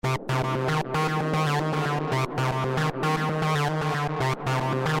Terror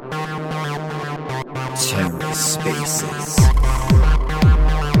Spaces.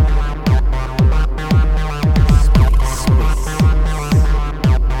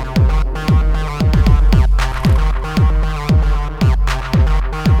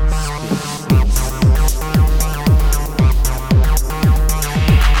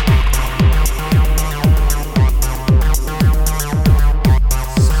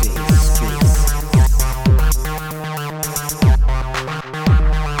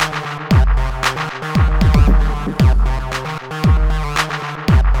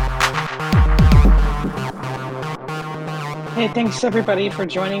 Hey, thanks everybody for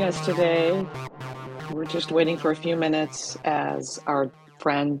joining us today. We're just waiting for a few minutes as our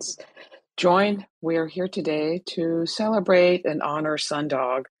friends join. We are here today to celebrate and honor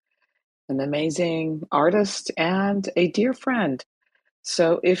Sundog, an amazing artist and a dear friend.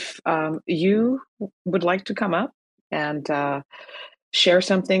 So if you would like to come up and share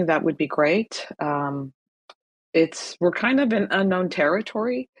something, that would be great. We're kind of in unknown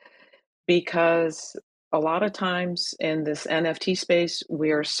territory because a lot of times in this NFT space,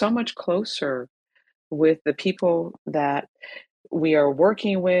 we are so much closer with the people that we are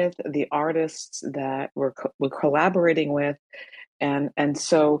working with, the artists that we're collaborating with, and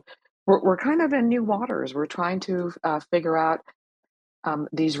so we're kind of in new waters. We're trying to figure out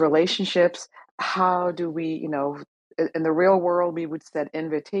these relationships. How do we, in the real world, we would set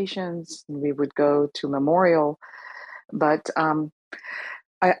invitations, and we would go to memorial, but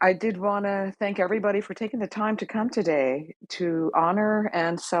I did want to thank everybody for taking the time to come today to honor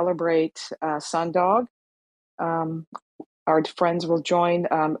and celebrate Sundog. Our friends will join.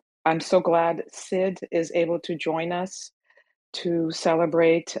 I'm so glad Sid is able to join us to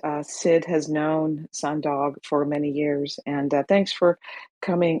celebrate. Sid has known Sundog for many years, and thanks for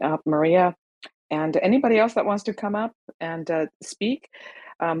coming up, Maria. And anybody else that wants to come up and speak,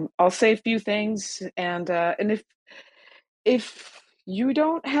 I'll say a few things, and if you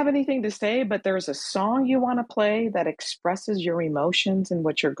don't have anything to say, but there's a song you want to play that expresses your emotions and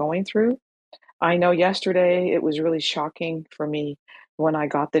what you're going through. I know yesterday it was really shocking for me when I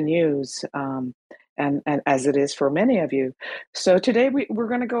got the news, and as it is for many of you. So today we're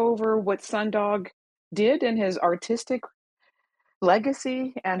going to go over what Sundog did in his artistic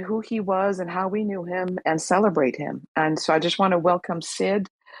legacy and who he was and how we knew him and celebrate him. And so I just want to welcome Sid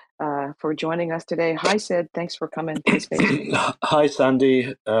for joining us today. Hi, Sid. Thanks for coming to the space. Hi,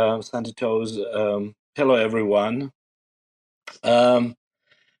 Sandy. Sandy Toes. Hello, everyone.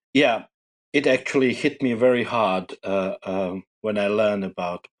 Yeah, it actually hit me very hard when I learned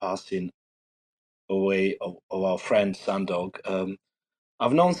about passing away of our friend Sundog.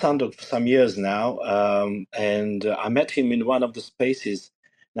 I've known Sundog for some years now, and I met him in one of the spaces.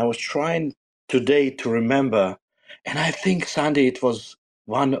 And I was trying today to remember, and I think, Sandy, it was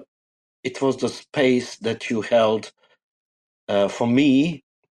the space that you held for me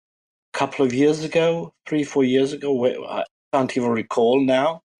a couple of years ago, 3-4 years ago. I can't even recall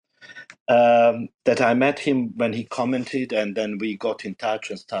now. That I met him when he commented, and then we got in touch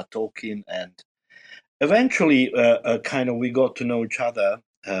and started talking, and eventually, kind of, we got to know each other.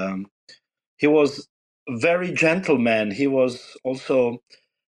 He was a very gentleman. He was also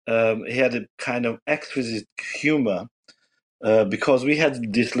he had a kind of exquisite humor. Because we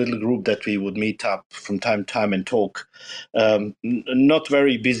had this little group that we would meet up from time to time and talk. Not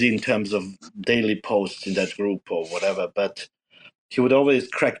very busy in terms of daily posts in that group or whatever, but he would always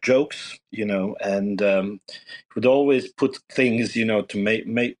crack jokes, and he would always put things, to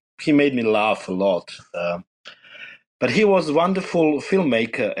make. He made me laugh a lot. But he was a wonderful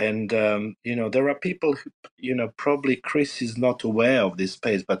filmmaker, and there are people who, probably Chris is not aware of this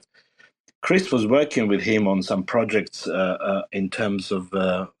space, but Chris was working with him on some projects in terms of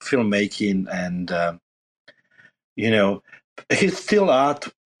filmmaking, and his still art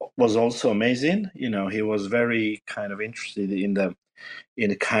was also amazing. He was very kind of interested in the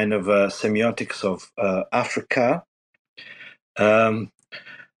kind of semiotics of Africa.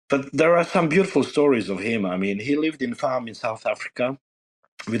 But there are some beautiful stories of him. I mean, he lived in a farm in South Africa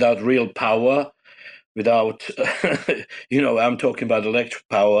without real power, without, I'm talking about electric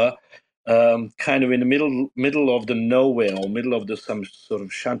power. Kind of in the middle of the nowhere, or middle of some sort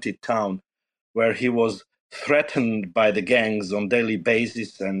of shanty town, where he was threatened by the gangs on daily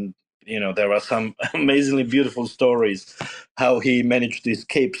basis, and there are some amazingly beautiful stories how he managed to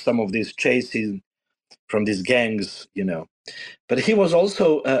escape some of these chases from these gangs. But he was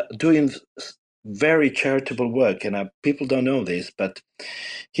also doing very charitable work, and people don't know this, but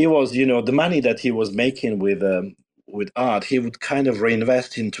he was, the money that he was making with with art, he would kind of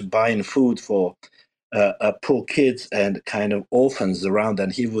reinvest into buying food for poor kids and kind of orphans around,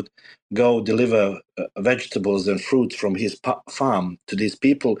 and he would go deliver vegetables and fruits from his farm to these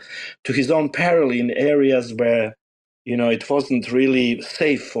people, to his own peril in areas where, it wasn't really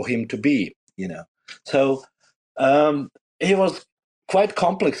safe for him to be. So he was quite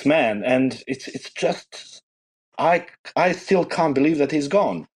complex man, and it's just I still can't believe that he's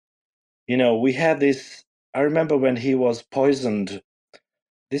gone. We had this. I remember when he was poisoned.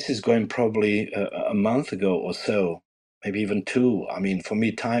 This is going probably a month ago or so, maybe even two. I mean, for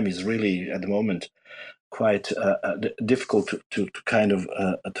me, time is really at the moment quite difficult to kind of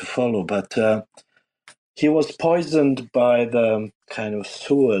to follow. But he was poisoned by the kind of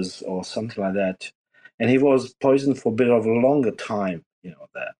sewers or something like that, and he was poisoned for a bit of a longer time.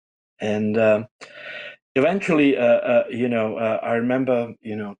 That, and eventually, I remember,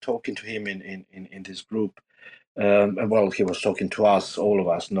 talking to him in this group. Well, he was talking to us, all of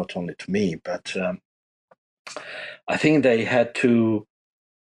us, not only to me, but I think they had to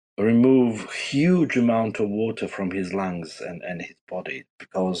remove huge amount of water from his lungs and his body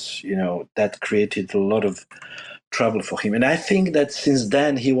because, that created a lot of trouble for him. And I think that since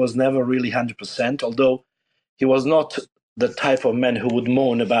then he was never really 100%, although he was not the type of man who would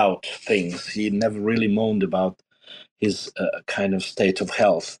moan about things. He never really moaned about his kind of state of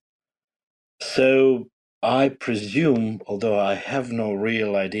health. So I presume, although I have no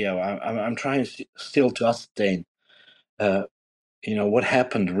real idea, I'm trying still to ascertain, what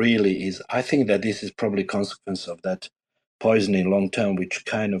happened really is, I think that this is probably consequence of that poisoning long term, which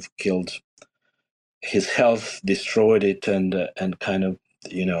kind of killed his health, destroyed it, and kind of,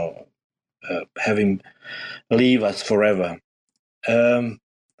 have him leave us forever. The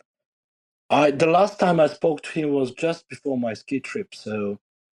last time I spoke to him was just before my ski trip, so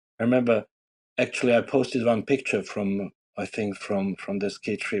I remember actually I posted one picture from, I think, from the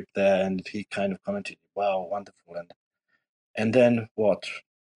ski trip there, and he kind of commented, "Wow, wonderful!" And then what?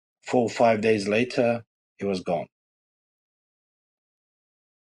 4 or 5 days later, he was gone.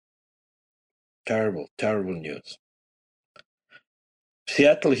 Terrible, terrible news.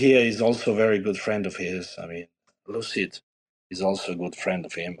 Seattle here is also a very good friend of his. I mean, Lucid is also a good friend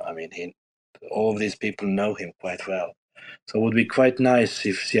of him. I mean, all of these people know him quite well. So it would be quite nice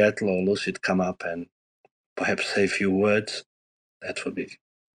if Seattle or Lucid come up and perhaps say a few words. That would be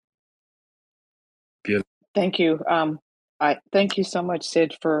beautiful. Thank you. I thank you so much,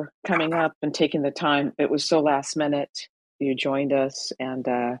 Sid, for coming up and taking the time. It was so last minute. You joined us, and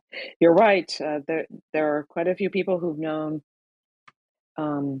you're right. There are quite a few people who've known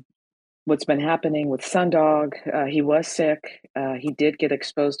um, what's been happening with Sundog. He was sick. He did get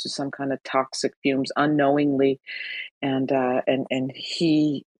exposed to some kind of toxic fumes unknowingly, and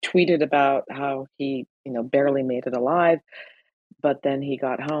he tweeted about how he barely made it alive, but then he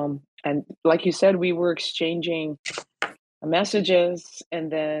got home. And like you said, we were exchanging messages,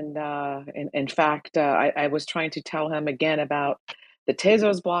 and then in fact, I was trying to tell him again about the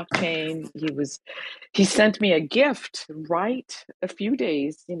Tezos blockchain. He sent me a gift right a few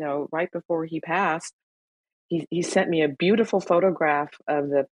days, right before he passed. He sent me a beautiful photograph of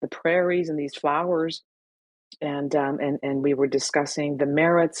the prairies and these flowers, and we were discussing the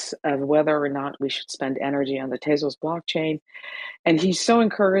merits of whether or not we should spend energy on the Tezos blockchain. And he's so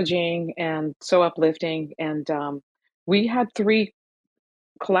encouraging and so uplifting. And we had 3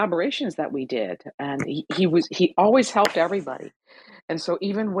 collaborations that we did, and he always helped everybody. And so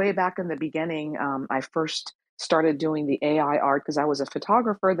even way back in the beginning, I first started doing the AI art because I was a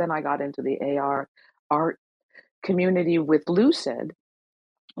photographer. Then I got into the AI art community with Lucid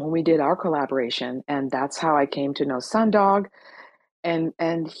when we did our collaboration, and that's how I came to know Sundog. And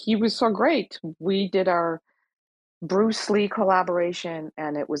he was so great. We did our Bruce Lee collaboration,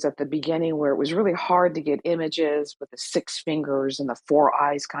 and it was at the beginning where it was really hard to get images with the 6 fingers and the 4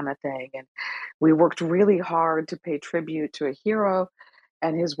 eyes kind of thing. And we worked really hard to pay tribute to a hero,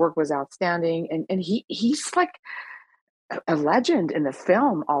 and his work was outstanding. And he's like a legend in the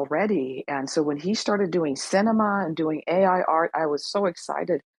film already. And so when he started doing cinema and doing AI art, I was so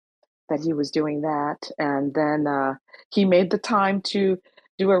excited that he was doing that. And then he made the time to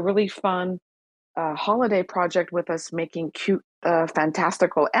do a really fun holiday project with us, making cute,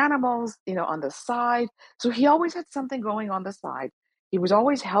 fantastical animals, on the side. So he always had something going on the side. He was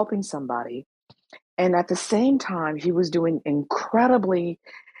always helping somebody. And at the same time, he was doing incredibly,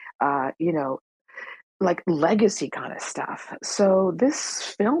 uh, you know, like legacy kind of stuff. So this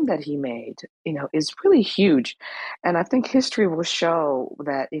film that he made, is really huge. And I think history will show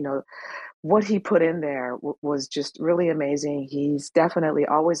that, what he put in there was just really amazing. He's definitely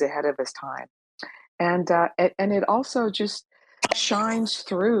always ahead of his time. And it also just shines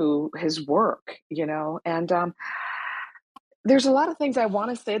through his work, and there's a lot of things I want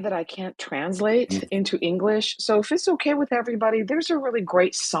to say that I can't translate into English. So if it's okay with everybody, there's a really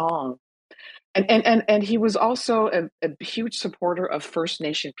great song. And he was also a huge supporter of First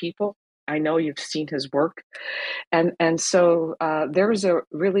Nation people. I know you've seen his work. And so there's a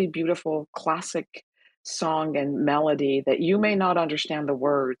really beautiful classic song and melody that you may not understand the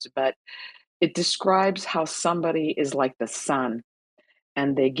words, but it describes how somebody is like the sun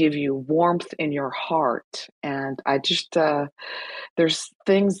and they give you warmth in your heart. And there's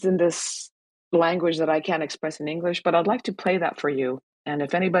things in this language that I can't express in English, but I'd like to play that for you. And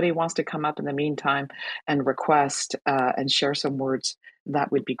if anybody wants to come up in the meantime and request and share some words,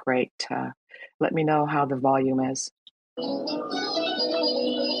 that would be great. Let me know how the volume is.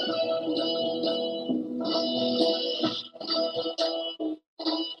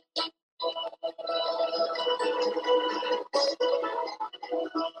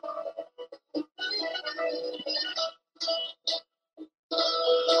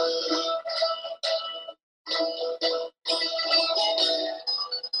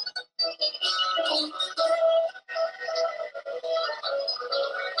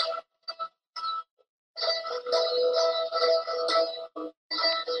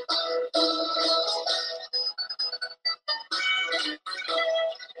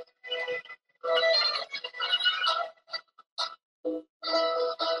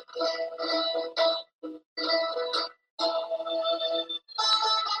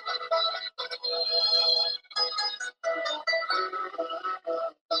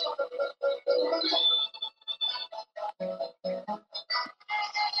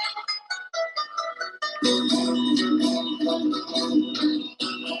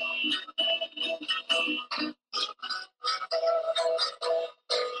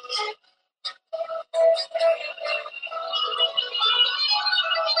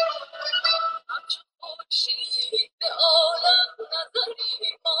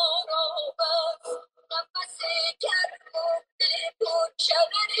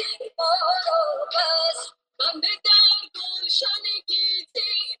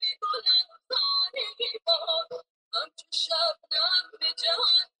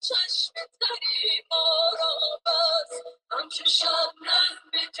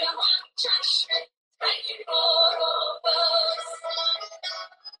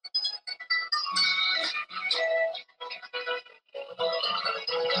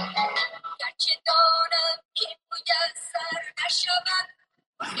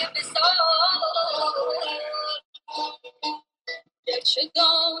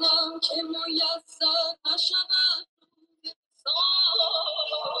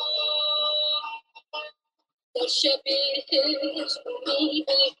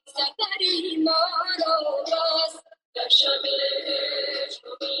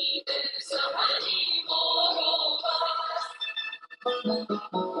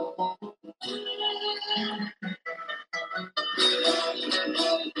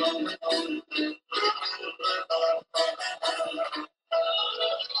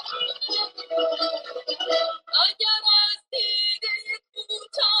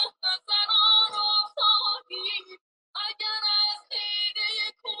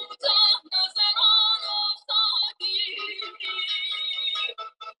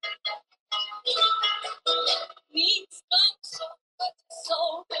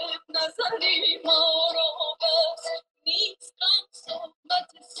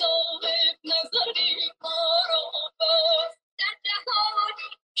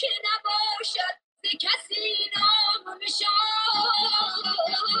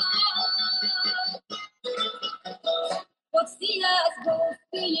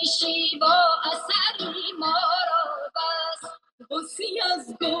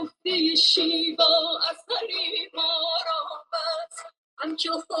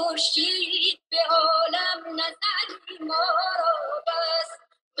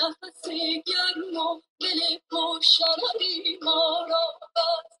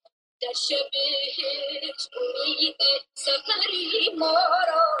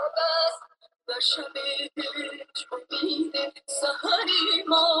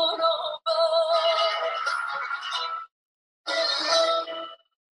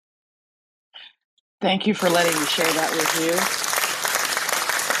 Thank you for letting me share that with you.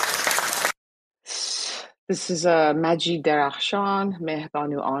 This is Majid Derakhshan,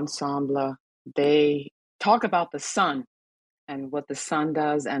 Mehbanu Ensemble. They talk about the sun and what the sun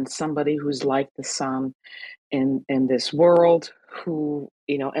does, and somebody who's like the sun in this world, who,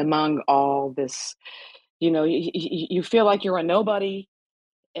 among all this, you feel like you're a nobody,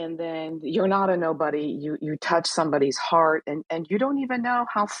 and then you're not a nobody. You touch somebody's heart, and you don't even know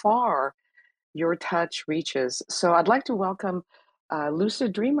how far your touch reaches. So I'd like to welcome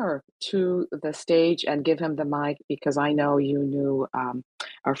Lucid Dreamer to the stage and give him the mic because I know you knew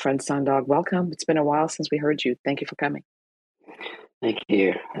our friend Sundog. Welcome. It's been a while since we heard you. Thank you for coming. Thank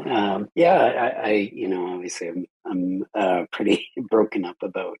you. Yeah, obviously I'm pretty broken up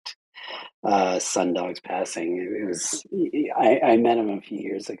about Sundog's passing. It was I met him a few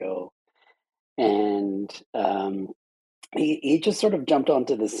years ago, and he just sort of jumped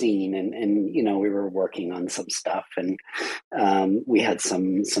onto the scene, and we were working on some stuff, and we had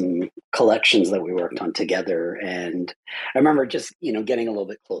some collections that we worked on together, and I remember just getting a little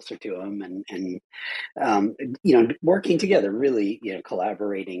bit closer to him, and working together, really,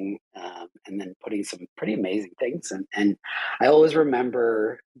 collaborating, and then putting some pretty amazing things. And I always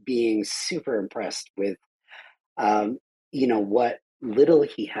remember being super impressed with, what little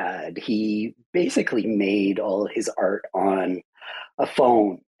he had. He basically made all his art on a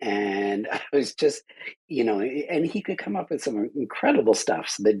phone. And I was just, and he could come up with some incredible stuff.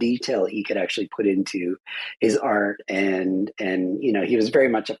 So the detail he could actually put into his art, and he was very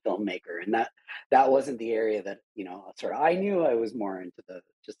much a filmmaker, and that wasn't the area that sort of I knew. I was more into the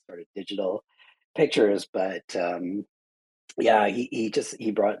just sort of digital pictures, but yeah,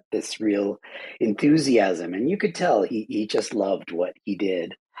 he brought this real enthusiasm, and you could tell he just loved what he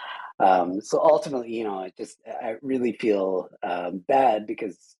did. So ultimately, I really feel bad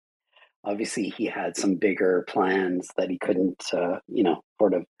because obviously he had some bigger plans that he couldn't,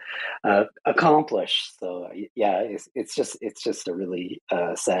 sort of accomplish. So yeah, it's just a really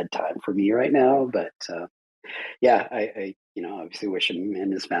sad time for me right now. But yeah, I obviously wish him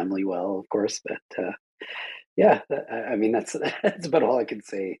and his family well, of course. But yeah, I mean that's about all I can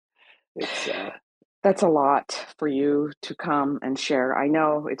say. It's That's a lot for you to come and share. I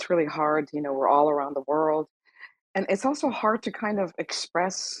know it's really hard. We're all around the world. And it's also hard to kind of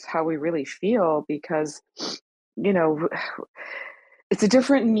express how we really feel because, you know, it's a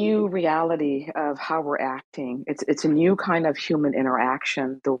different new reality of how we're acting. It's a new kind of human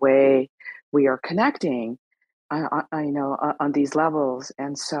interaction, the way we are connecting, I know, on these levels.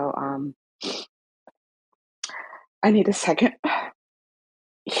 And so I need a second.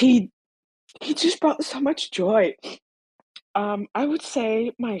 He he just brought so much joy. I would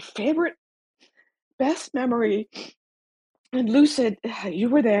say my favorite, best memory, and Lucid, you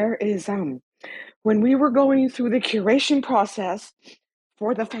were there, is when we were going through the curation process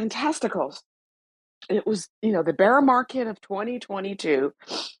for the Fantasticals. It was, the bear market of 2022,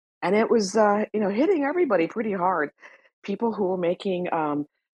 and it was, hitting everybody pretty hard. People who were making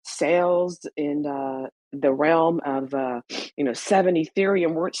sales in the realm of, 7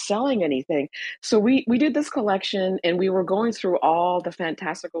 Ethereum weren't selling anything. So we did this collection, and we were going through all the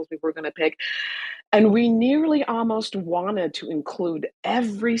Fantasticals we were going to pick, and we nearly almost wanted to include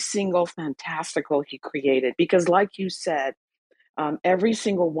every single Fantastical he created because, like you said, every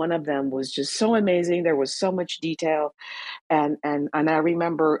single one of them was just so amazing. There was so much detail, and I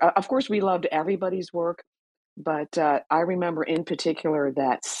remember, of course, we loved everybody's work, but I remember in particular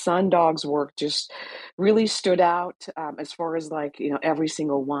that Sundog's work just really stood out, as far as like every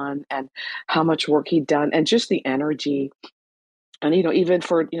single one and how much work he'd done and just the energy. And even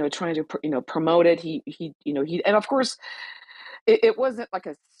for trying to promote it, he and of course it wasn't like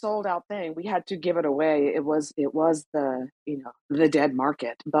a sold out thing. We had to give it away. It was the the dead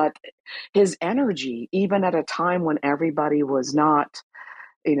market. But his energy, even at a time when everybody was not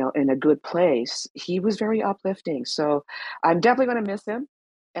in a good place, he was very uplifting. So I'm definitely going to miss him.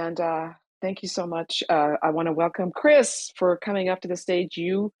 And thank you so much. I want to welcome Chris for coming up to the stage.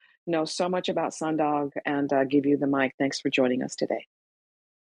 You know so much about Sundog, and give you the mic. Thanks for joining us today.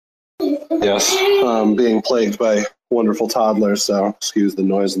 Yes, being plagued by wonderful toddlers, so excuse the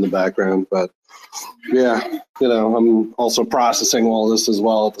noise in the background. But yeah, I'm also processing all this as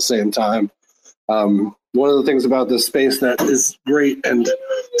well at the same time. One of the things about this space that is great and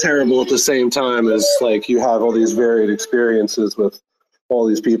terrible at the same time is like you have all these varied experiences with all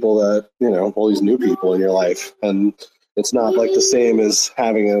these people that, all these new people in your life. And it's not like the same as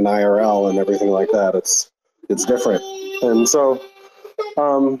having an IRL and everything like that. It's different. And so,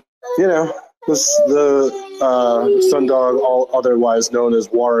 the Sundog, all otherwise known as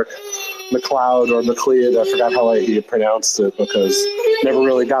Warwick McLeod or McLeod, I forgot how he pronounced it because never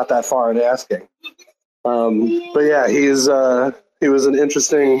really got that far in asking. But yeah, he was an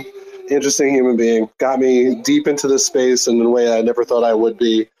interesting human being. Got me deep into this space in a way I never thought I would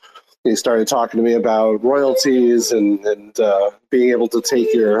be. He started talking to me about royalties and being able to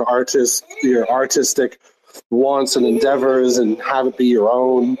take your artistic wants and endeavors and have it be your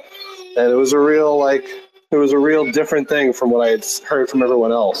own. And it was a real different thing from what I had heard from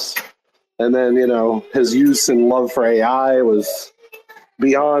everyone else. And then, his use and love for AI was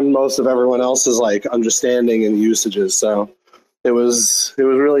beyond most of everyone else's like understanding and usages. So it was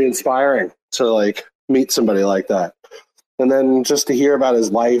really inspiring to like meet somebody like that. And then just to hear about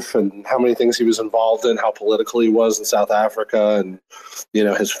his life and how many things he was involved in, how political he was in South Africa, and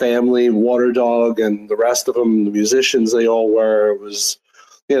his family, Water Dog, and the rest of them, the musicians they all were.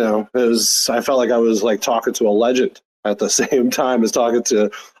 I felt like I was like talking to a legend at the same time as talking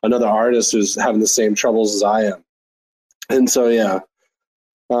to another artist who's having the same troubles as I am. And so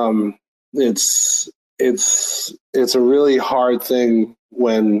it's a really hard thing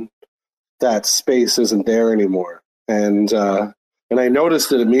when that space isn't there anymore. And I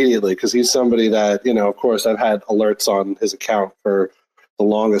noticed it immediately because he's somebody that, of course, I've had alerts on his account for the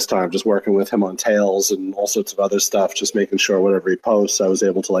longest time, just working with him on Tales and all sorts of other stuff, just making sure whatever he posts, I was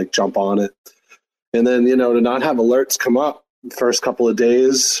able to like jump on it. And then, to not have alerts come up the first couple of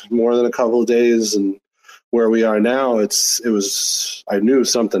days, more than a couple of days, and where we are now, I knew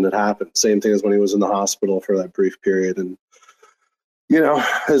something had happened. Same thing as when he was in the hospital for that brief period. And,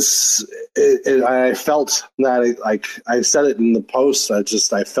 I felt that, like I said it in the post, I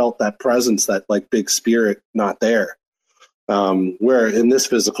felt that presence, that like big spirit not there, where in this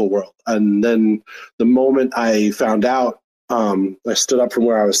physical world. And then the moment I found out, I stood up from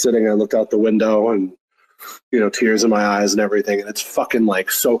where I was sitting, I looked out the window and, tears in my eyes and everything. And it's fucking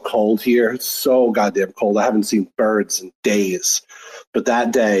like so cold here. It's so goddamn cold. I haven't seen birds in days. But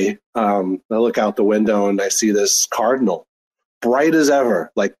that day, I look out the window and I see this cardinal, bright as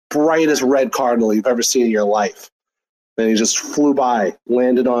ever, like brightest red cardinal you've ever seen in your life. And he just flew by,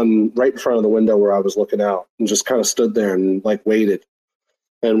 landed on right in front of the window where I was looking out, and just kind of stood there and like waited.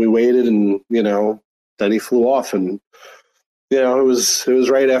 And we waited, and then he flew off. And it was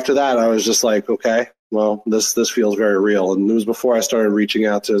right after that I was just like, okay, well, this feels very real. And it was before I started reaching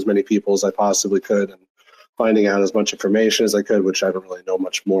out to as many people as I possibly could and finding out as much information as I could, which I don't really know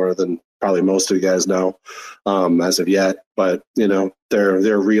much more than probably most of you guys know as of yet. But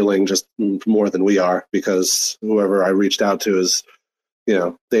they're reeling just more than we are, because whoever I reached out to is,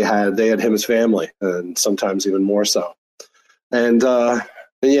 they had him as family, and sometimes even more so. And so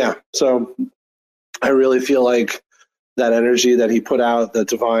I really feel like that energy that he put out, the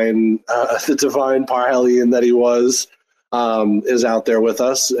divine Parhelion that he was, is out there with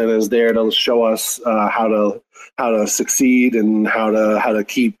us and is there to show us how to succeed and how to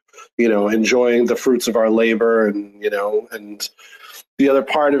keep enjoying the fruits of our labor. And and the other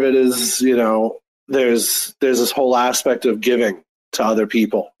part of it is there's this whole aspect of giving to other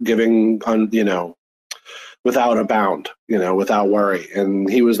people, giving on without a bound, without worry. And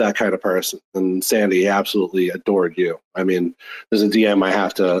he was that kind of person. And Sandy absolutely adored you. I mean, there's a DM I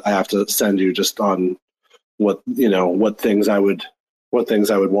have to send you just on what things I would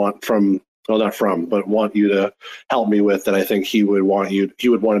want from, well, not from, but want you to help me with, that I think he would want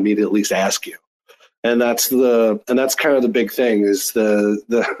me to at least ask you. And that's kind of the big thing, is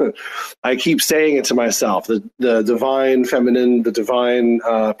the I keep saying it to myself, the divine feminine, the divine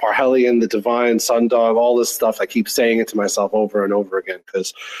Parhelion, the divine Sundog, all this stuff. I keep saying it to myself over and over again,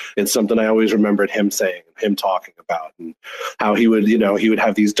 because it's something I always remembered him saying, him talking about, and how he would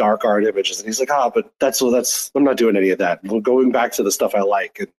have these dark art images, and he's like, but that's I'm not doing any of that. We're going back to the stuff I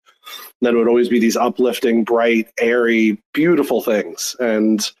like. And then it would always be these uplifting, bright, airy, beautiful things.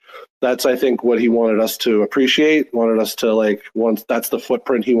 And that's, I think, what he wanted us to appreciate, wanted us to that's the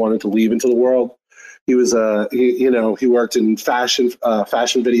footprint he wanted to leave into the world. He was he worked in fashion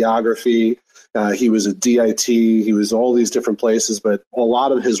videography. He was a DIT. He was all these different places, but a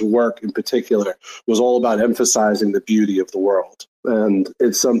lot of his work in particular was all about emphasizing the beauty of the world. And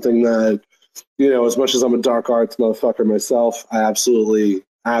it's something that, as much as I'm a dark arts motherfucker myself, I absolutely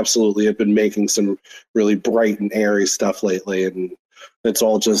have been making some really bright and airy stuff lately. And it's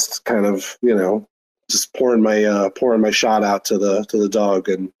all just kind of, just pouring my shot out to the dog.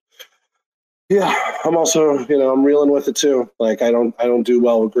 And yeah, I'm also, I'm reeling with it too. Like, I don't do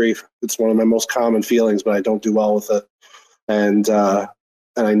well with grief. It's one of my most common feelings, but I don't do well with it. And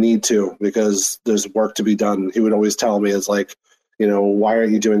I need to, because there's work to be done. He would always tell me, it's like, why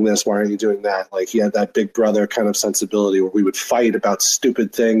aren't you doing this? Why aren't you doing that? Like, he had that big brother kind of sensibility where we would fight about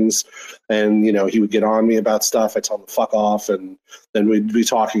stupid things, and, he would get on me about stuff. I tell him to fuck off. And then we'd be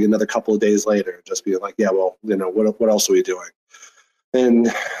talking another couple of days later, just being like, yeah, well, what else are we doing?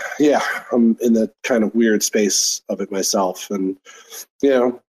 And yeah, I'm in that kind of weird space of it myself. And,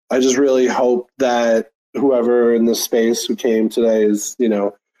 I just really hope that whoever in this space who came today is,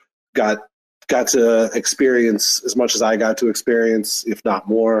 got got to experience as much as I got to experience, if not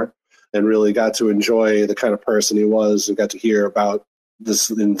more, and really got to enjoy the kind of person he was and got to hear about this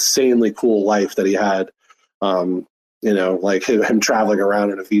insanely cool life that he had. Like him traveling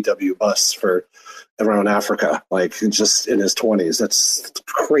around in a VW bus for around Africa, like just in his 20s. That's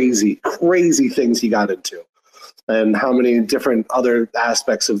crazy, crazy things he got into, and how many different other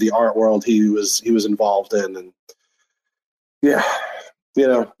aspects of the art world he was involved in. And yeah,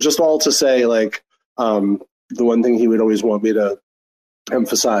 just all to say, like, the one thing he would always want me to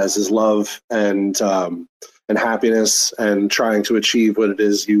emphasize is love and happiness, and trying to achieve what it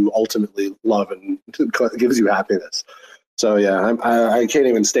is you ultimately love and gives you happiness. So yeah, I can't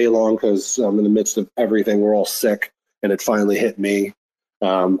even stay long because I'm in the midst of everything. We're all sick, and it finally hit me.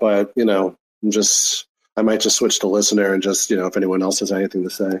 But I might just switch to listener and just if anyone else has anything to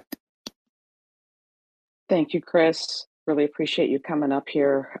say. Thank you, Chris. Really appreciate you coming up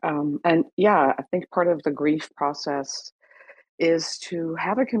here. And yeah, I think part of the grief process is to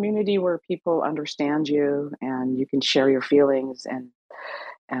have a community where people understand you and you can share your feelings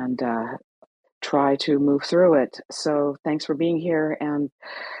and try to move through it. So thanks for being here. And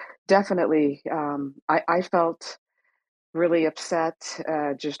definitely, I felt really upset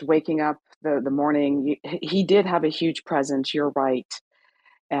just waking up the morning. He did have a huge presence. You're right.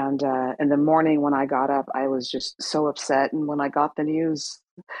 And in the morning when I got up, I was just so upset. And when I got the news,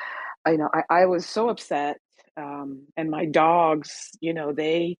 I was so upset. And my dogs,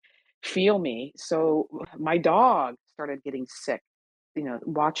 they feel me. So my dog started getting sick,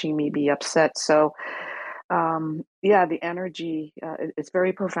 watching me be upset. So, yeah, the energy, it's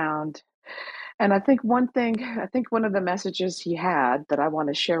very profound. And I think one of the messages he had that I want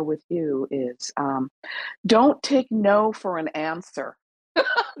to share with you is don't take no for an answer.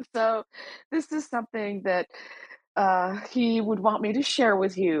 So this is something that he would want me to share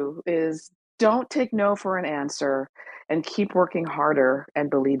with you is don't take no for an answer and keep working harder and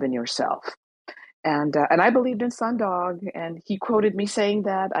believe in yourself. And I believed in Sundog, and he quoted me saying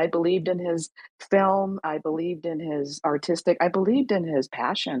that. I believed in his film. I believed in his artistic. I believed in his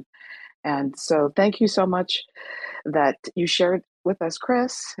passion. And so, thank you so much that you shared with us,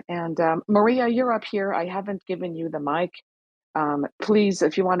 Chris. And Maria, you're up here. I haven't given you the mic. Please,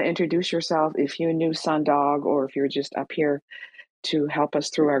 if you want to introduce yourself, if you knew Sundog or if you're just up here to help us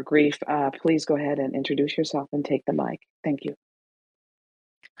through our grief, please go ahead and introduce yourself and take the mic. Thank you.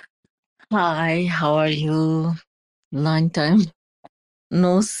 Hi, how are you? Long time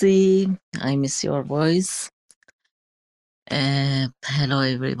no see. I miss your voice. Hello,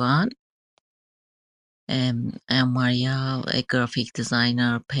 everyone. I'm Maria, a graphic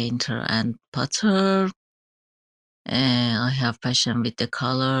designer, painter, and potter. I have passion with the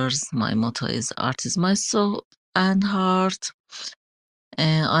colors. My motto is art is my soul and heart.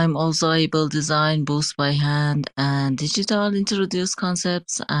 I'm also able to design both by hand and digital introduce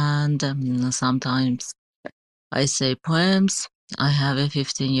concepts, and sometimes I say poems. I have a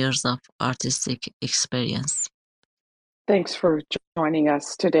 15 years of artistic experience. Thanks for joining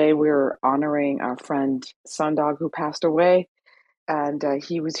us today. We're honoring our friend Sundog, who passed away. And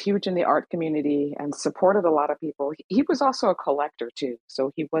he was huge in the art community and supported a lot of people. He was also a collector, too.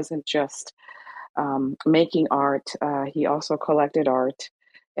 So he wasn't just making art, he also collected art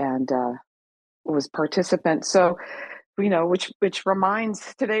and was participant. So, which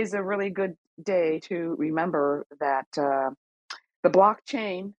reminds today's a really good day to remember that the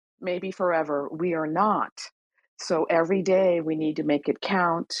blockchain may be forever. We are not. So every day we need to make it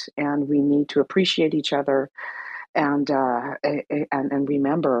count, and we need to appreciate each other, and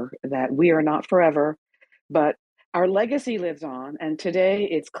remember that we are not forever, but our legacy lives on. And today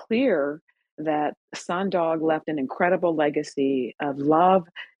it's clear that Sundog left an incredible legacy of love,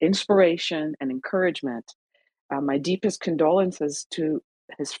 inspiration, and encouragement. My deepest condolences to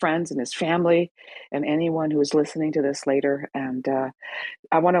his friends and his family and anyone who is listening to this later. And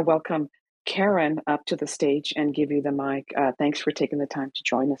I want to welcome Karen up to the stage and give you the mic. Thanks for taking the time to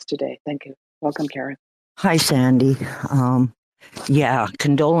join us today. Thank you. Welcome, Karen. Hi, Sandy. Yeah,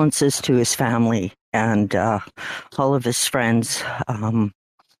 condolences to his family and all of his friends.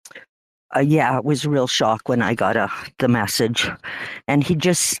 Yeah, it was a real shock when I got the message. And he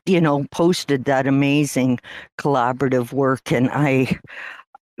just, posted that amazing collaborative work. And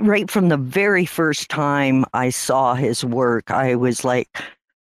right from the very first time I saw his work, I was like,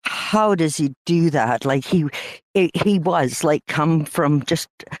 how does he do that? Like he was like come from just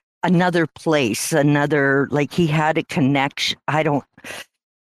another place, like he had a connection.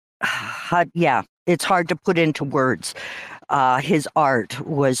 Yeah, it's hard to put into words. His art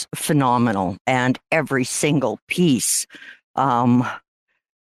was phenomenal, and every single piece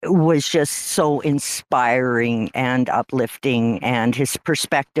was just so inspiring and uplifting, and his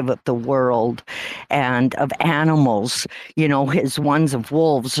perspective of the world and of animals, his ones of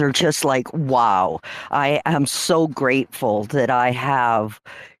wolves are just like, wow. I am so grateful that I have,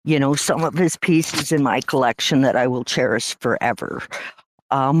 some of his pieces in my collection that I will cherish forever.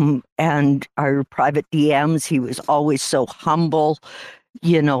 And our private DMs, he was always so humble,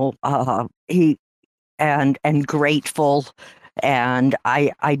 he and grateful. And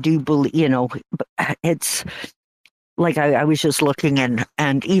I do believe, it's like I was just looking,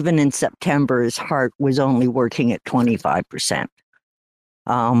 and even in September, his heart was only working at 25%.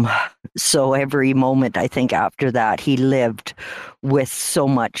 So every moment, I think, after that, he lived with so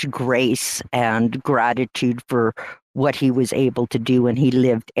much grace and gratitude for what he was able to do, and he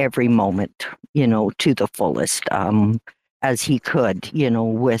lived every moment, to the fullest, as he could,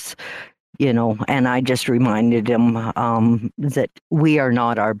 with and I just reminded him that we are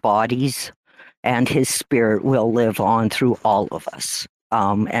not our bodies, and his spirit will live on through all of us.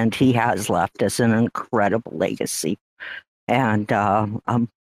 And he has left us an incredible legacy. And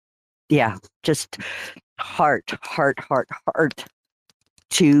yeah, just heart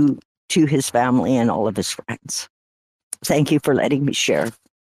to his family and all of his friends. Thank you for letting me share.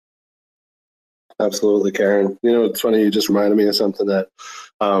 Absolutely, Karen. It's funny, you just reminded me of something that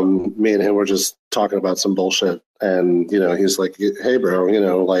me and him were just talking about some bullshit. And, he's like, hey, bro,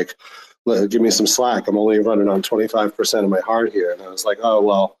 like, give me some slack. I'm only running on 25% of my heart here. And I was like, oh,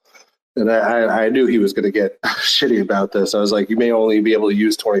 well, and I knew he was going to get shitty about this. I was like, you may only be able to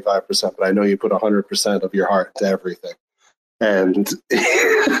use 25%, but I know you put 100% of your heart into everything. And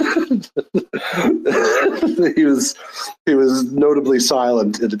he was notably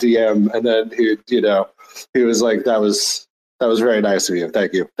silent in the DM, and then he was like, that was very nice of you,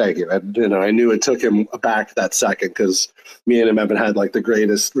 thank you. And I knew it took him aback that second, because me and him haven't had like the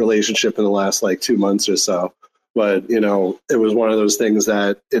greatest relationship in the last like 2 months or so, but it was one of those things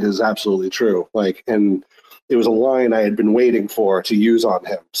that it is absolutely true, like, and it was a line I had been waiting for to use on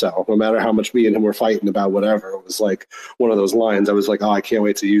him. So no matter how much me and him were fighting about whatever, it was like one of those lines. I was like, oh, I can't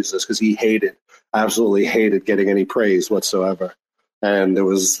wait to use this, because he absolutely hated getting any praise whatsoever. And it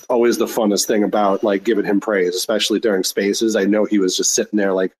was always the funnest thing about like giving him praise, especially during spaces. I know he was just sitting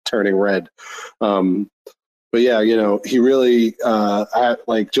there like turning red. But yeah, he really,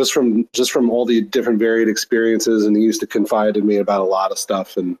 like just from all the different varied experiences, and he used to confide in me about a lot of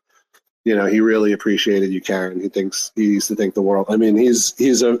stuff. And he really appreciated you, Karen. He used to think the world. I mean,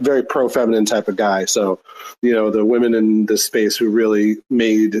 he's a very pro-feminine type of guy. So, the women in this space who really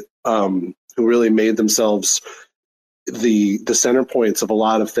made themselves the center points of a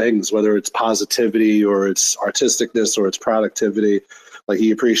lot of things, whether it's positivity or it's artisticness or it's productivity. Like,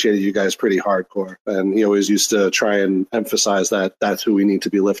 he appreciated you guys pretty hardcore, and he always used to try and emphasize that that's who we need to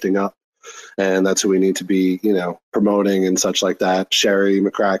be lifting up. And that's who we need to be, promoting and such like that. Sherry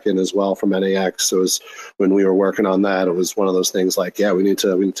McCracken as well from NAX. So it was, when we were working on that, it was one of those things like, yeah, we need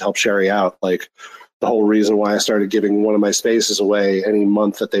to help Sherry out. Like, the whole reason why I started giving one of my spaces away any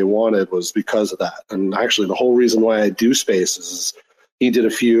month that they wanted was because of that. And actually, the whole reason why I do spaces is he did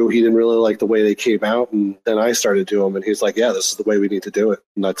a few, he didn't really like the way they came out, and then I started doing them, and he's like, yeah, this is the way we need to do it.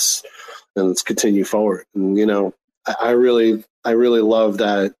 And let's continue forward. And, I really love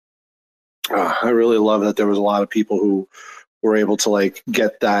that. I really love that there was a lot of people who were able to like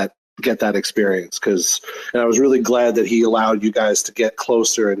get that experience, and I was really glad that he allowed you guys to get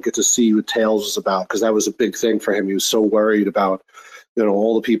closer and get to see what Tales was about, because that was a big thing for him. He was so worried about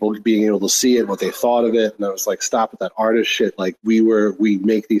all the people being able to see it, what they thought of it, and I was like, stop with that artist shit. Like, we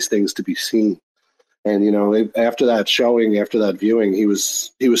make these things to be seen. And after that showing, after that viewing, he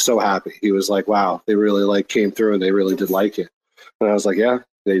was so happy. He was like, wow, they really like came through and they really did like it. And I was like, yeah,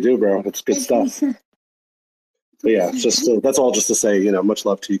 they do, bro. It's good stuff. But yeah, that's all just to say, much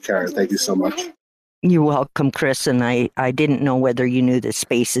love to you, Karen. Thank you so much. You're welcome, Chris. And I didn't know whether you knew the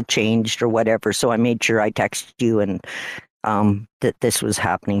space had changed or whatever, so I made sure I texted you and that this was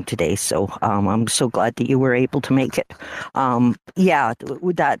happening today. So I'm so glad that you were able to make it. Yeah,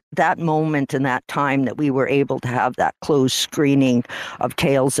 that moment and that time that we were able to have that closed screening of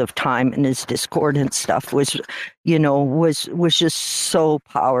Tales of Time and his discordant stuff was just so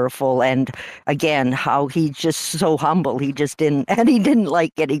powerful. And again, how he just so humble. He didn't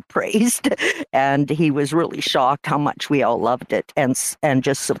like getting praised, and he was really shocked how much we all loved it and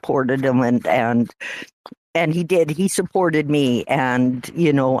just supported him and he supported me. And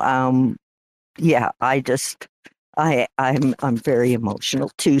yeah, I'm very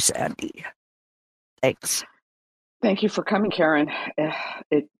emotional too, Sandy. Thanks. Thank you for coming, Karen.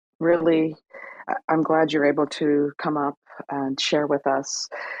 It really, I'm glad you're able to come up and share with us.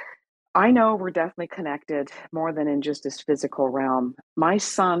 I know we're definitely connected more than in just this physical realm. My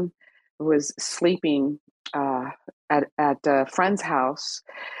son was sleeping uh, at a friend's house,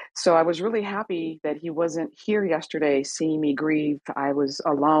 so I was really happy that he wasn't here yesterday seeing me grieve. I was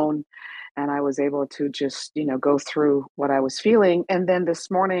alone, and I was able to just, go through what I was feeling. And then this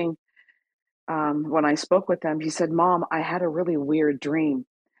morning, when I spoke with him, he said, "Mom, I had a really weird dream.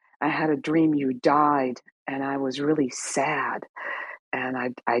 I had a dream you died, and I was really sad,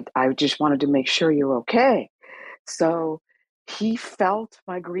 and I just wanted to make sure you're okay." So he felt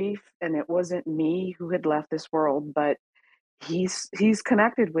my grief, and it wasn't me who had left this world, but he's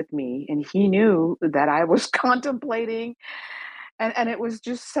connected with me, and he knew that I was contemplating, and it was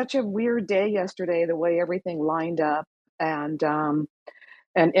just such a weird day yesterday, the way everything lined up, and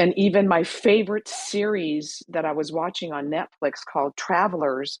even my favorite series that I was watching on Netflix called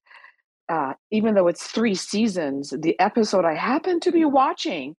Travelers, even though it's 3 seasons, the episode I happened to be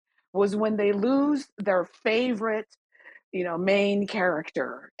watching was when they lose their favorite, main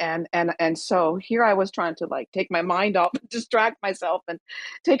character. And so here I was trying to like take my mind off, distract myself and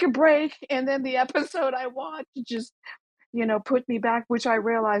take a break. And then the episode I watched just, put me back, which I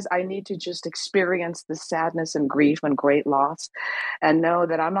realized I need to just experience the sadness and grief and great loss and know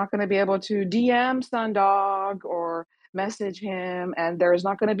that I'm not going to be able to DM Sundog or message him, and there's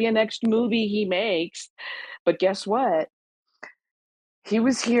not going to be a next movie he makes. But guess what? He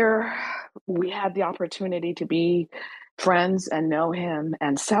was here. We had the opportunity to be friends and know him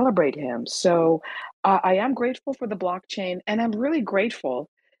and celebrate him. So I am grateful for the blockchain, and I'm really grateful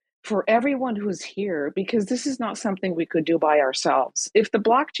for everyone who's here, because this is not something we could do by ourselves. If the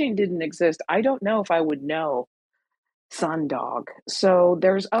blockchain didn't exist, I don't know if I would know Sundog. So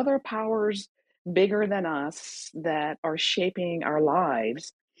there's other powers bigger than us that are shaping our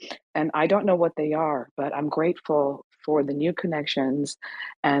lives. And I don't know what they are, but I'm grateful for the new connections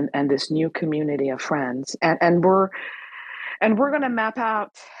and this new community of friends. And we're going to map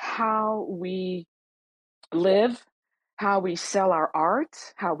out how we live, how we sell our art,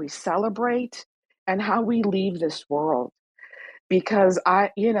 how we celebrate, and how we leave this world. Because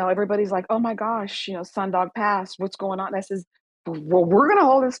everybody's like, "Oh my gosh, Sundog passed. What's going on?" And I says, "Well, we're going to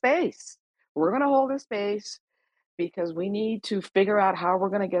hold a space. We're going to hold a space because we need to figure out how we're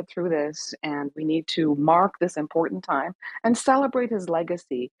going to get through this, and we need to mark this important time and celebrate his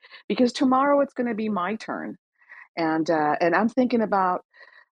legacy. Because tomorrow it's going to be my turn, and I'm thinking about,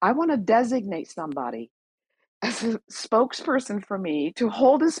 I want to designate somebody as a spokesperson for me to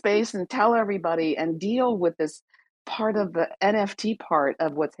hold a space and tell everybody and deal with this part of the NFT part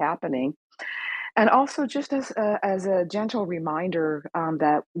of what's happening. And also just as a gentle reminder,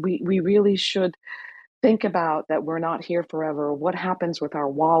 that we really should think about that we're not here forever. What happens with our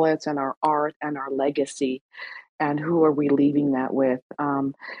wallets and our art and our legacy? And who are we leaving that with?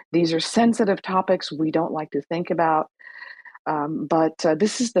 These are sensitive topics we don't like to think about. But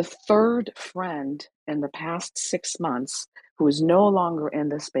this is the third friend in the past 6 months who is no longer in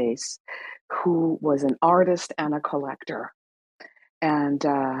the space, who was an artist and a collector. And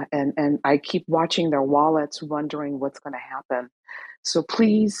I keep watching their wallets, wondering what's going to happen. So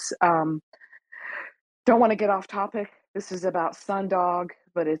please, don't want to get off topic. This is about Sundog,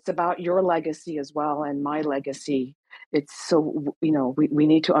 but it's about your legacy as well and my legacy. It's so, we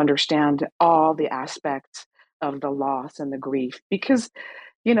need to understand all the aspects of the loss and the grief, because,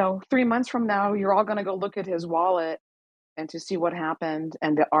 3 months from now, you're all going to go look at his wallet and to see what happened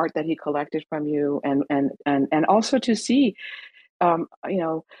and the art that he collected from you, and also to see, um, you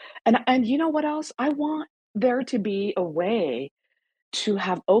know, and you know what else? I want there to be a way to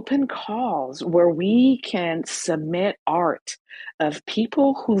have open calls where we can submit art of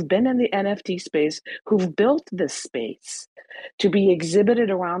people who've been in the NFT space, who've built this space, to be exhibited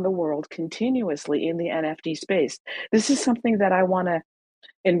around the world continuously in the NFT space. This is something that I want to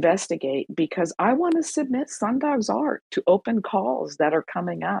investigate, because I want to submit Sundog's art to open calls that are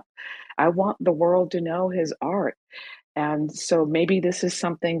coming up. I want the world to know his art. And so maybe this is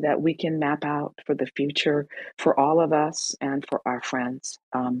something that we can map out for the future for all of us and for our friends.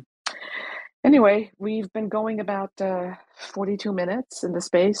 Anyway, we've been going about 42 minutes in the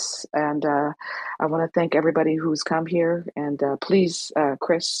space, and I want to thank everybody who's come here. And please,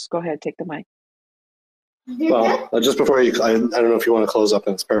 Chris, go ahead, take the mic. Well, just before I don't know if you want to close up,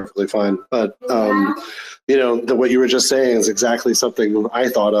 and it's perfectly fine. But, what you were just saying is exactly something I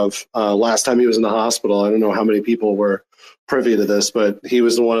thought of last time he was in the hospital. I don't know how many people were privy to this, but he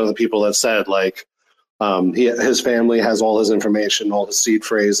was one of the people that said, like, His family has all his information, all his seed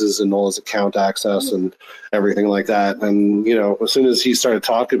phrases, and all his account access, and everything like that. And as soon as he started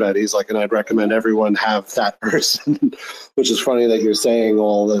talking about it, he's like, "And I'd recommend everyone have that person," which is funny that you're saying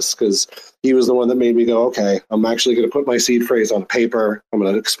all this because he was the one that made me go, "Okay, I'm actually going to put my seed phrase on paper. I'm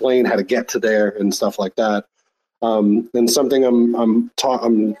going to explain how to get to there and stuff like that." And something I'm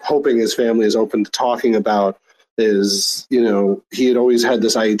hoping his family is open to talking about is, he had always had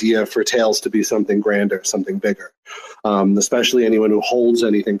this idea for Tales to be something grander, something bigger, especially anyone who holds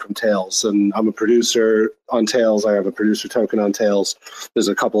anything from Tales. And I'm a producer on Tales. I have a producer token on Tales. There's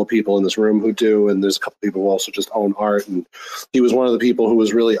a couple of people in this room who do, and there's a couple of people who also just own art. And he was one of the people who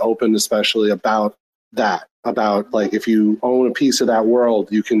was really open, especially about that, about like, if you own a piece of that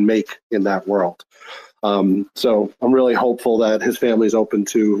world, you can make in that world. So I'm really hopeful that his family's open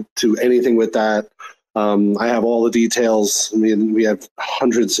to anything with that. I have all the details. I mean, we have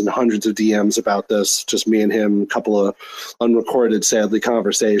hundreds and hundreds of DMs about this, just me and him, a couple of unrecorded, sadly,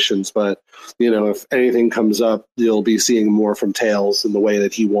 conversations. But, if anything comes up, you'll be seeing more from Tales in the way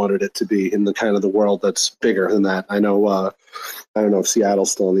that he wanted it to be, in the kind of the world that's bigger than that. I know, I don't know if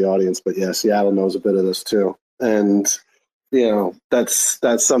Seattle's still in the audience, but yeah, Seattle knows a bit of this too. And, that's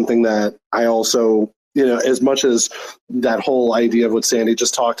something that I also, as much as that whole idea of what Sandy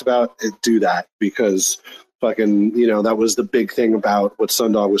just talked about, do that, because fucking, that was the big thing about what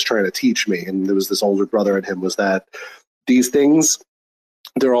Sundog was trying to teach me. And there was this older brother in him, was that these things,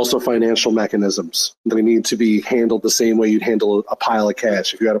 they're also financial mechanisms. They need to be handled the same way you'd handle a pile of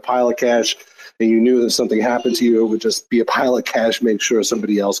cash. If you had a pile of cash and you knew that something happened to you, it would just be a pile of cash, make sure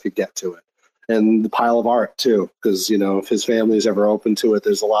somebody else could get to it. And the pile of art too, because if his family is ever open to it,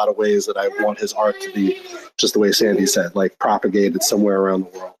 there's a lot of ways that I want his art to be, just the way Sandy said, like propagated somewhere around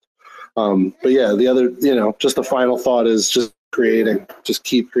the world. But yeah, the other, just the final thought is just creating, just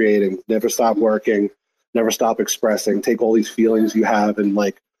keep creating, never stop working, never stop expressing. Take all these feelings you have and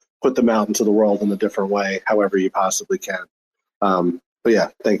like put them out into the world in a different way, however you possibly can. But yeah,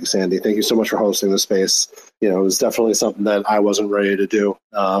 thank you, Sandy. Thank you so much for hosting the space. It was definitely something that I wasn't ready to do,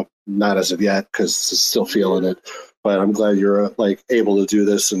 not as of yet, because still feeling it. But I'm glad you're like able to do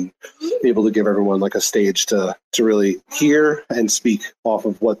this and able to give everyone like a stage to really hear and speak off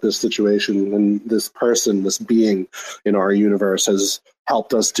of what this situation and this person, this being in our universe has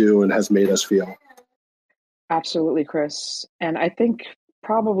helped us do and has made us feel. Absolutely, Chris. And I think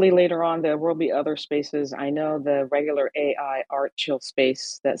probably later on there will be other spaces. I know the regular AI art chill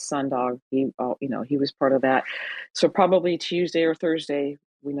space that Sundog, he was part of that. So probably Tuesday or Thursday,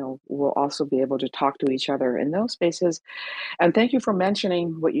 we'll also be able to talk to each other in those spaces. And thank you for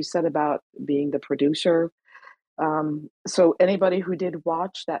mentioning what you said about being the producer. So anybody who did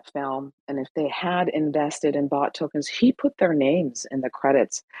watch that film, and if they had invested and bought tokens, he put their names in the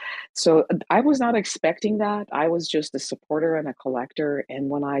credits. So I was not expecting that. I was just a supporter and a collector. And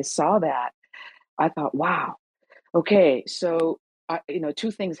when I saw that, I thought, wow, okay. So,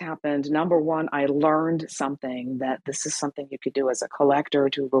 two things happened. Number one, I learned something, that this is something you could do as a collector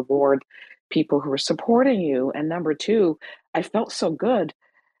to reward people who are supporting you. And number two, I felt so good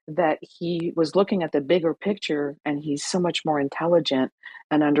that he was looking at the bigger picture, and he's so much more intelligent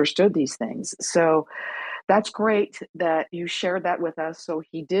and understood these things. So that's great that you shared that with us. So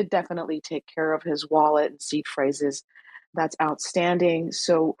he did definitely take care of his wallet and seed phrases. That's outstanding.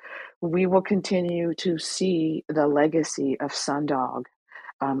 So we will continue to see the legacy of Sundog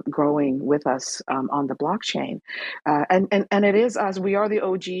growing with us on the blockchain. And it is us, we are the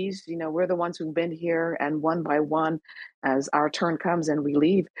OGs, we're the ones who've been here, and one by one, as our turn comes and we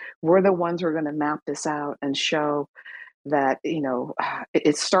leave, we're the ones who are going to map this out and show that,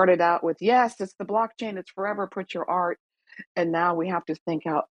 it started out with, yes, it's the blockchain, it's forever, put your art. And now we have to think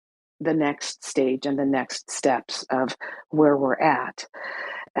out the next stage and the next steps of where we're at.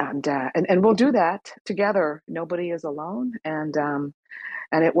 And we'll do that together. Nobody is alone.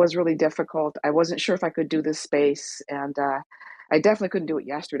 And it was really difficult. I wasn't sure if I could do this space, and I definitely couldn't do it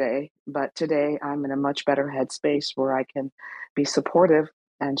yesterday. But today, I'm in a much better headspace where I can be supportive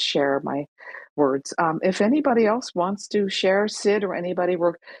and share my words. If anybody else wants to share, Sid or anybody,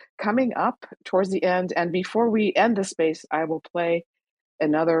 we're coming up towards the end. And before we end the space, I will play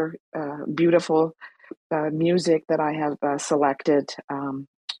another beautiful music that I have selected.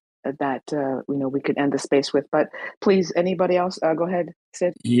 That we could end the space with. But please, anybody else, go ahead,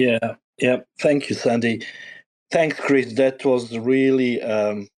 Sid. Yeah. Thank you, Sandy. Thanks, Chris. That was really,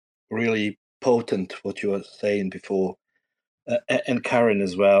 really potent what you were saying before, and Karen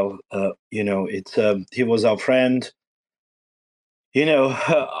as well. It's he was our friend.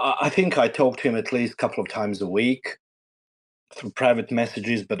 I think I talked to him at least a couple of times a week. through private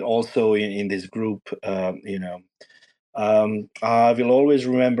messages, but also in this group. I will always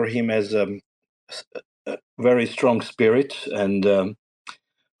remember him as a very strong spirit and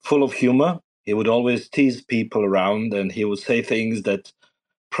full of humor. He would always tease people around, and he would say things that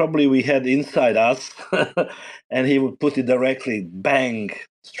probably we had inside us, and he would put it directly, bang,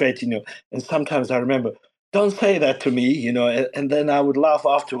 straight in your. And sometimes I remember, don't say that to me, and then I would laugh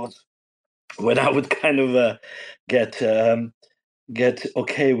afterwards when I would kind of get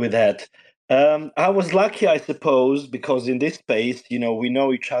okay with that. I was lucky, I suppose, because in this space, we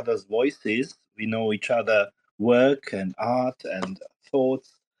know each other's voices, we know each other work and art and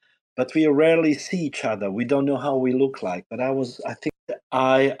thoughts, but we rarely see each other. We don't know how we look like. But I think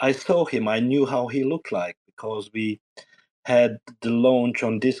I saw him. I knew how he looked like because we had the launch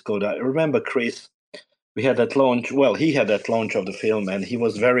on Discord. I remember Chris. We had that launch. Well, he had that launch of the film, and he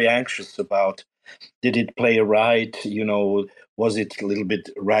was very anxious about did it play right? Was it a little bit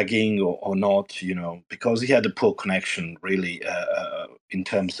ragging or not? Because he had a poor connection, really, in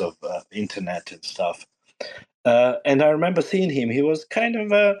terms of internet and stuff. And I remember seeing him. He was kind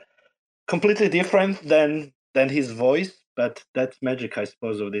of completely different than his voice, but that's magic, I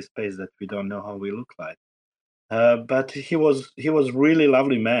suppose, of this space that we don't know how we look like. But he was really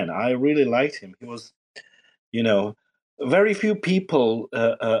lovely man. I really liked him. He was, you know, very few people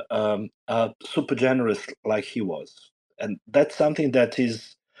are super generous like he was, and that's something that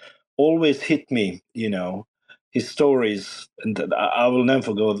is always hit me. His stories, and I will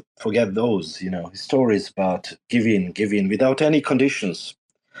never forget those. His stories about giving without any conditions.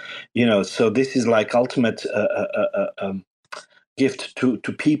 So this is like ultimate gift to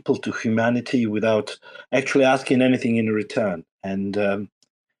people, to humanity, without actually asking anything in return. And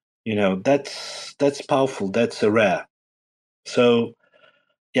that's powerful. That's rare. So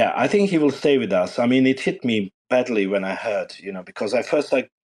yeah, I think he will stay with us. I mean, it hit me badly when I heard, because at first I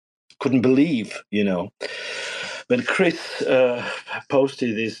couldn't believe, when Chris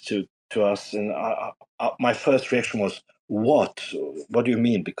posted this to us, and my first reaction was, "What? What do you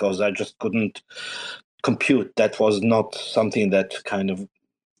mean?" Because I just couldn't compute. That was not something that kind of,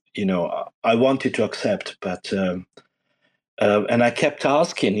 I wanted to accept, but. And I kept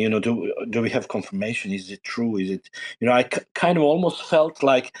asking, do we have confirmation? Is it true? Is it, I kind of almost felt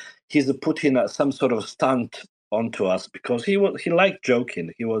like he's put in some sort of stunt onto us because he liked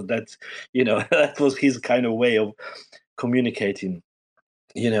joking. He was that, that was his kind of way of communicating.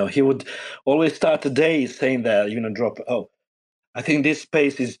 He would always start the day saying that, drop, oh, I think this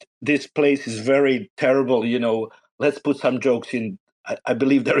place is very terrible. Let's put some jokes in. I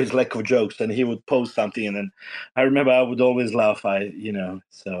believe there is lack of jokes, and he would post something, and then I remember I would always laugh.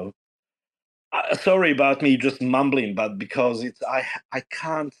 So sorry about me just mumbling, but because I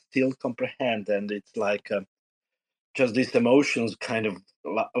can't still comprehend, and it's like just these emotions, kind of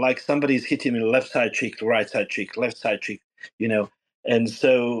like somebody's hitting me left side cheek, right side cheek, left side cheek, you know. And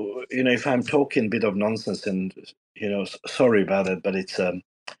so if I'm talking a bit of nonsense, and sorry about it, but it's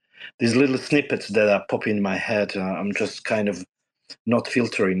these little snippets that are popping in my head. I'm just kind of not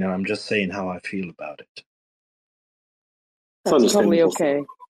filtering, and I'm just saying how I feel about it. That's totally okay.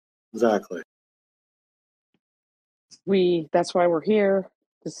 Exactly. That's why we're here.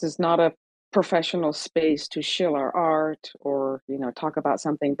 This is not a professional space to shill our art or talk about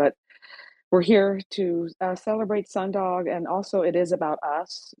something, but we're here to celebrate Sundog, and also it is about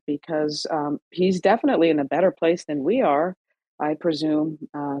us because he's definitely in a better place than we are, I presume.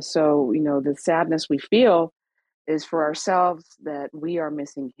 So the sadness we feel is for ourselves that we are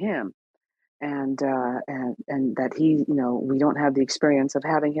missing him, and that he, we don't have the experience of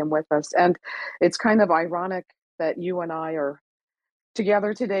having him with us. And it's kind of ironic that you and I are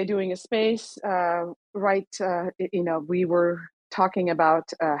together today doing a space. Right, we were talking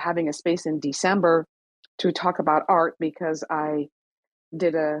about having a space in December to talk about art because I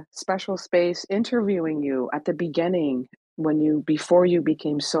did a special space interviewing you at the beginning before you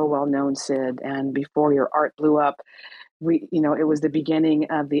became so well known, Sid, and before your art blew up. It was the beginning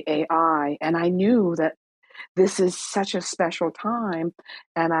of the AI, and I knew that this is such a special time,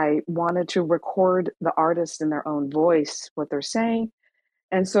 and I wanted to record the artists in their own voice, what they're saying.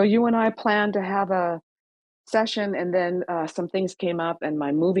 And so you and I planned to have a session, and then some things came up, and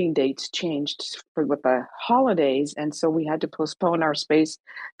my moving dates changed with the holidays, and so we had to postpone our space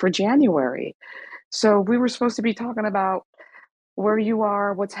for January. So we were supposed to be talking about where you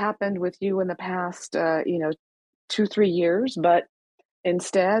are, what's happened with you in the past, 2-3 years, but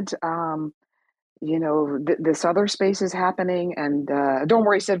instead, this other space is happening, and don't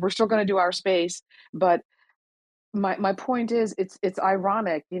worry, Sid, we're still going to do our space, but my point is it's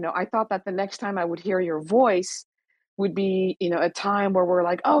ironic. I thought that the next time I would hear your voice would be, a time where we're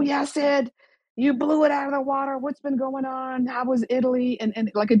like, oh yeah, Sid, you blew it out of the water. What's been going on? How was Italy?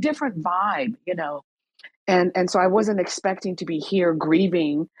 And like a different vibe. And so I wasn't expecting to be here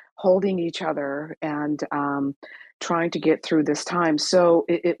grieving, holding each other, and trying to get through this time. So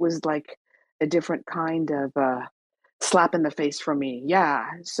it was like a different kind of slap in the face for me. Yeah.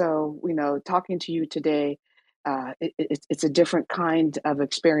 So, talking to you today, it's a different kind of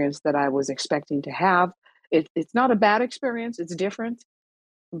experience that I was expecting to have. It's not a bad experience, it's different,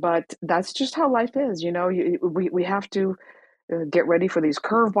 but that's just how life is. We have to get ready for these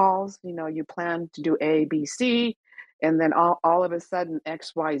curveballs. You plan to do A, B, C, and then all of a sudden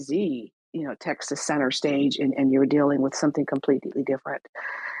XYZ, takes the center stage, and you're dealing with something completely different.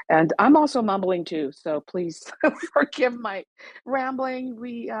 And I'm also mumbling too, so please forgive my rambling.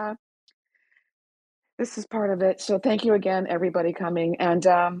 This is part of it. So thank you again, everybody coming. And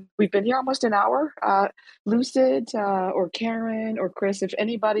we've been here almost an hour. Lucid or Karen or Chris, if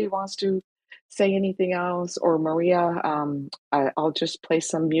anybody wants to say anything else, or Maria, I'll just play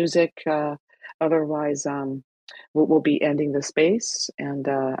some music. Otherwise, we'll be ending the space. And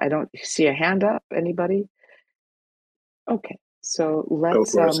I don't see a hand up. Anybody? Okay, so Go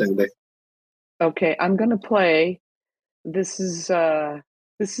let's. for it, Sandy. Okay, I'm gonna play. This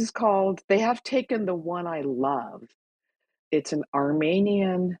is called They Have Taken the One I Love. It's an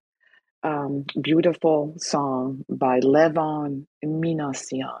Armenian beautiful song by Levon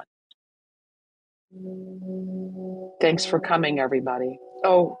Minasyan. Thanks for coming, everybody.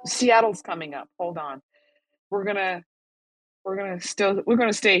 Oh, Seattle's coming up. Hold on. We're gonna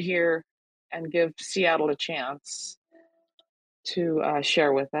stay here and give Seattle a chance to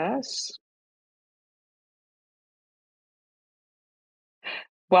share with us.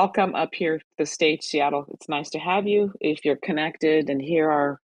 Welcome up here to the stage, Seattle. It's nice to have you. If you're connected and hear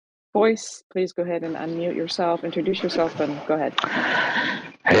our voice, please go ahead and unmute yourself, introduce yourself, and go ahead.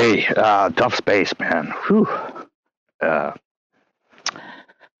 Hey, tough space, man. Whew.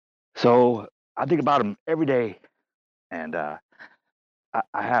 So I think about him every day, and I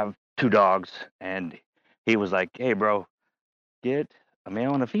have two dogs, and he was like, "Hey, bro, get a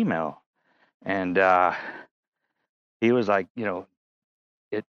male and a female," and he was like,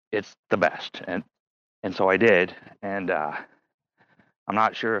 it's the best, and so I did, and I'm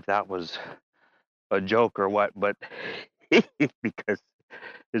not sure if that was a joke or what, but because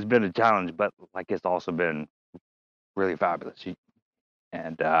it's been a challenge, but like it's also been really fabulous.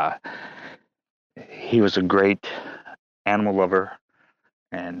 And he was a great animal lover,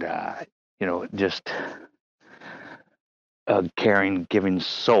 and just a caring, giving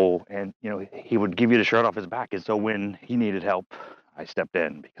soul. And he would give you the shirt off his back. And so when he needed help, I stepped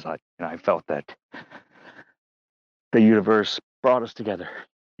in because I felt that the universe brought us together.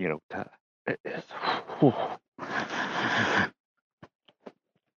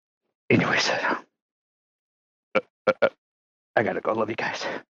 Anyways, I gotta go. Love you guys.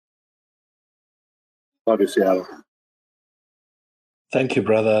 Love you, Seattle. Thank you,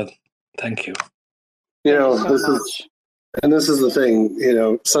 brother. Thank you. You know, Thank you so much. this is the thing.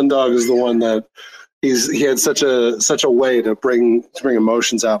 Sundog is the one that he had such a way to bring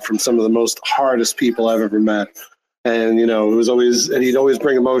emotions out from some of the most hardest people I've ever met. And it was always, and he'd always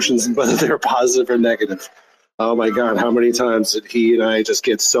bring emotions, whether they were positive or negative. Oh my God, how many times did he and I just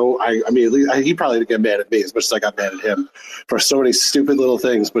get so? I mean, at least he probably didn't get mad at me as much as I got mad at him for so many stupid little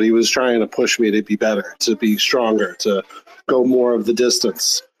things. But he was trying to push me to be better, to be stronger, to go more of the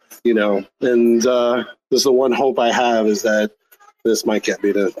distance. And this is the one hope I have, is that this might get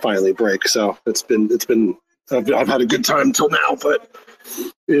me to finally break. So it's been I've had a good time until now, but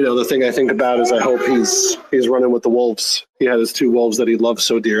the thing I think about is I hope he's running with the wolves. He had his two wolves that he loved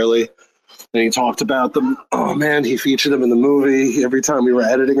so dearly, and he talked about them. Oh man, he featured them in the movie. Every time we were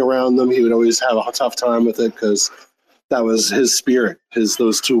editing around them, he would always have a tough time with it because that was his spirit,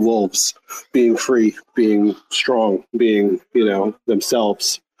 those two wolves being free, being strong, being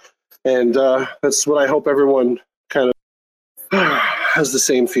themselves. And that's what I hope everyone kind of has the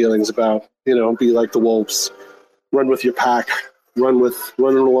same feelings about. Be like the wolves. Run with your pack. Run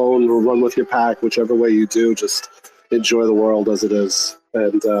alone or run with your pack, whichever way you do. Just enjoy the world as it is.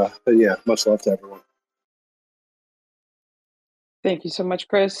 And yeah, much love to everyone. Thank you so much,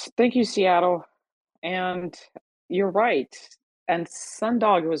 Chris. Thank you, Seattle. And you're right. And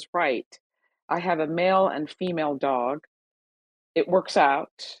Sundog was right. I have a male and female dog. It works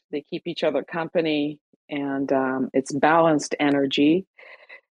out. They keep each other company, and it's balanced energy.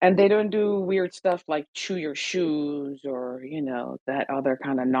 And they don't do weird stuff like chew your shoes or, that other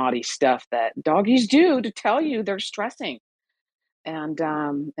kind of naughty stuff that doggies do to tell you they're stressing.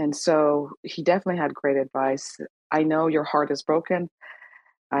 And so he definitely had great advice. I know your heart is broken.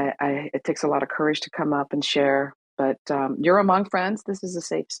 It takes a lot of courage to come up and share, but you're among friends. This is a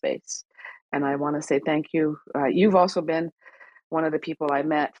safe space, and I want to say thank you. You've also been one of the people I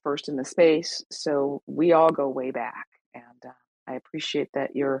met first in the space, so we all go way back, and I appreciate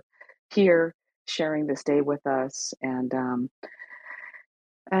that you're here sharing this day with us, and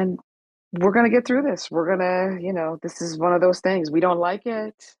we're gonna get through this. We're gonna, this is one of those things. We don't like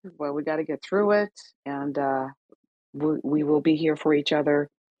it, but we got to get through it, and we will be here for each other.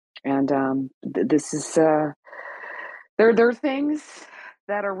 And this is there are things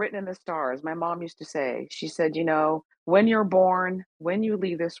that are written in the stars. My mom used to say. She said, when you're born, when you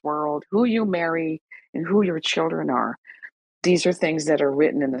leave this world, who you marry, and who your children are. These are things that are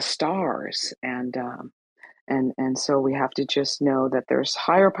written in the stars, and so we have to just know that there's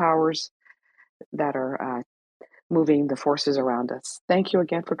higher powers that are moving the forces around us. Thank you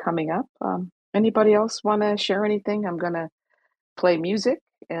again for coming up. Anybody else want to share anything? I'm going to play music,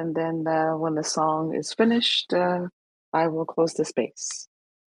 and then when the song is finished, I will close the space.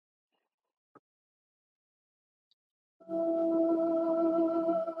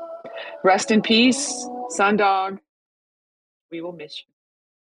 Rest in peace, Sundog. We will miss you.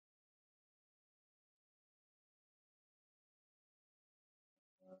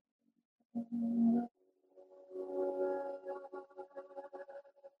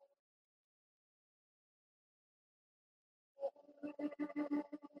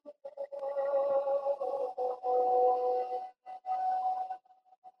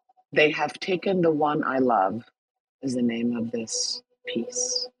 They have taken the one I love, is the name of this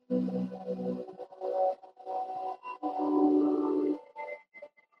piece.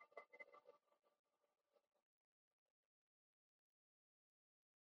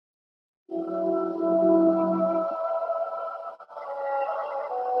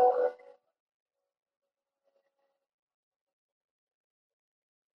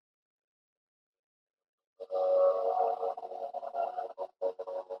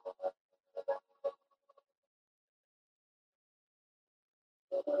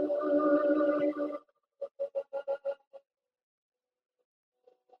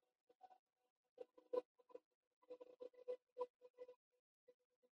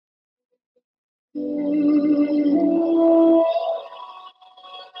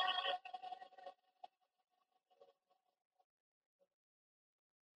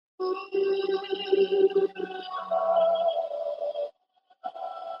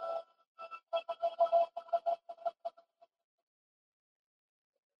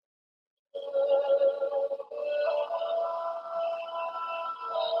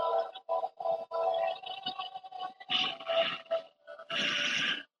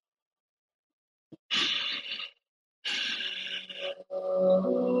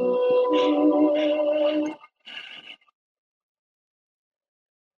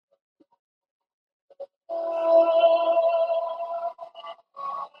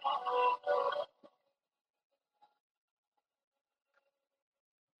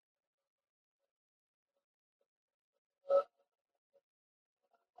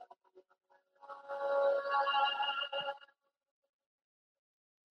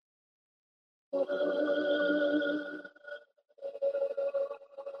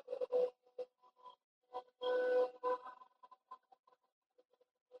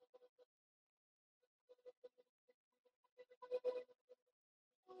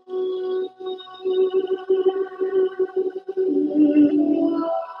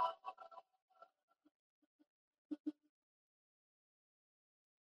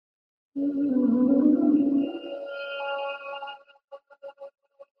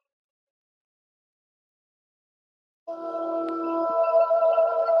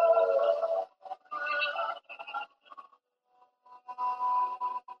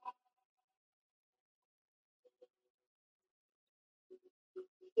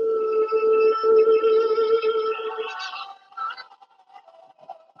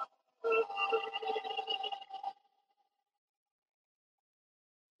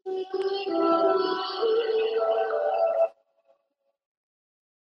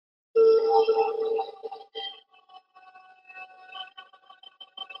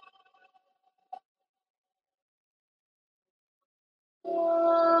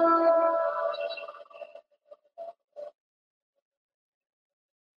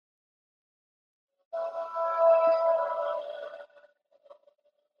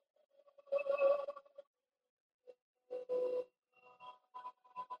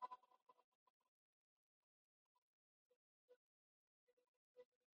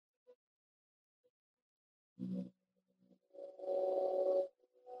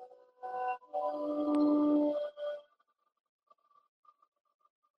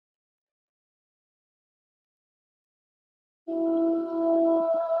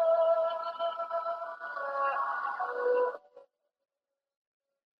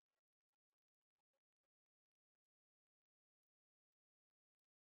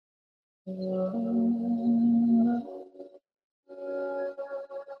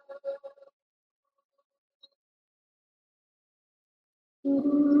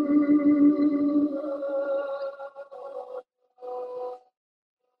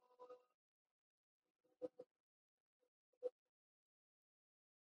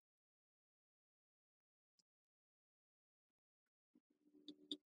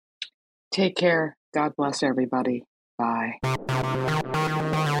 Take care. God bless everybody. Bye.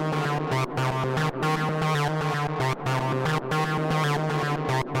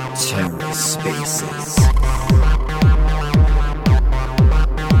 TerraSpaces.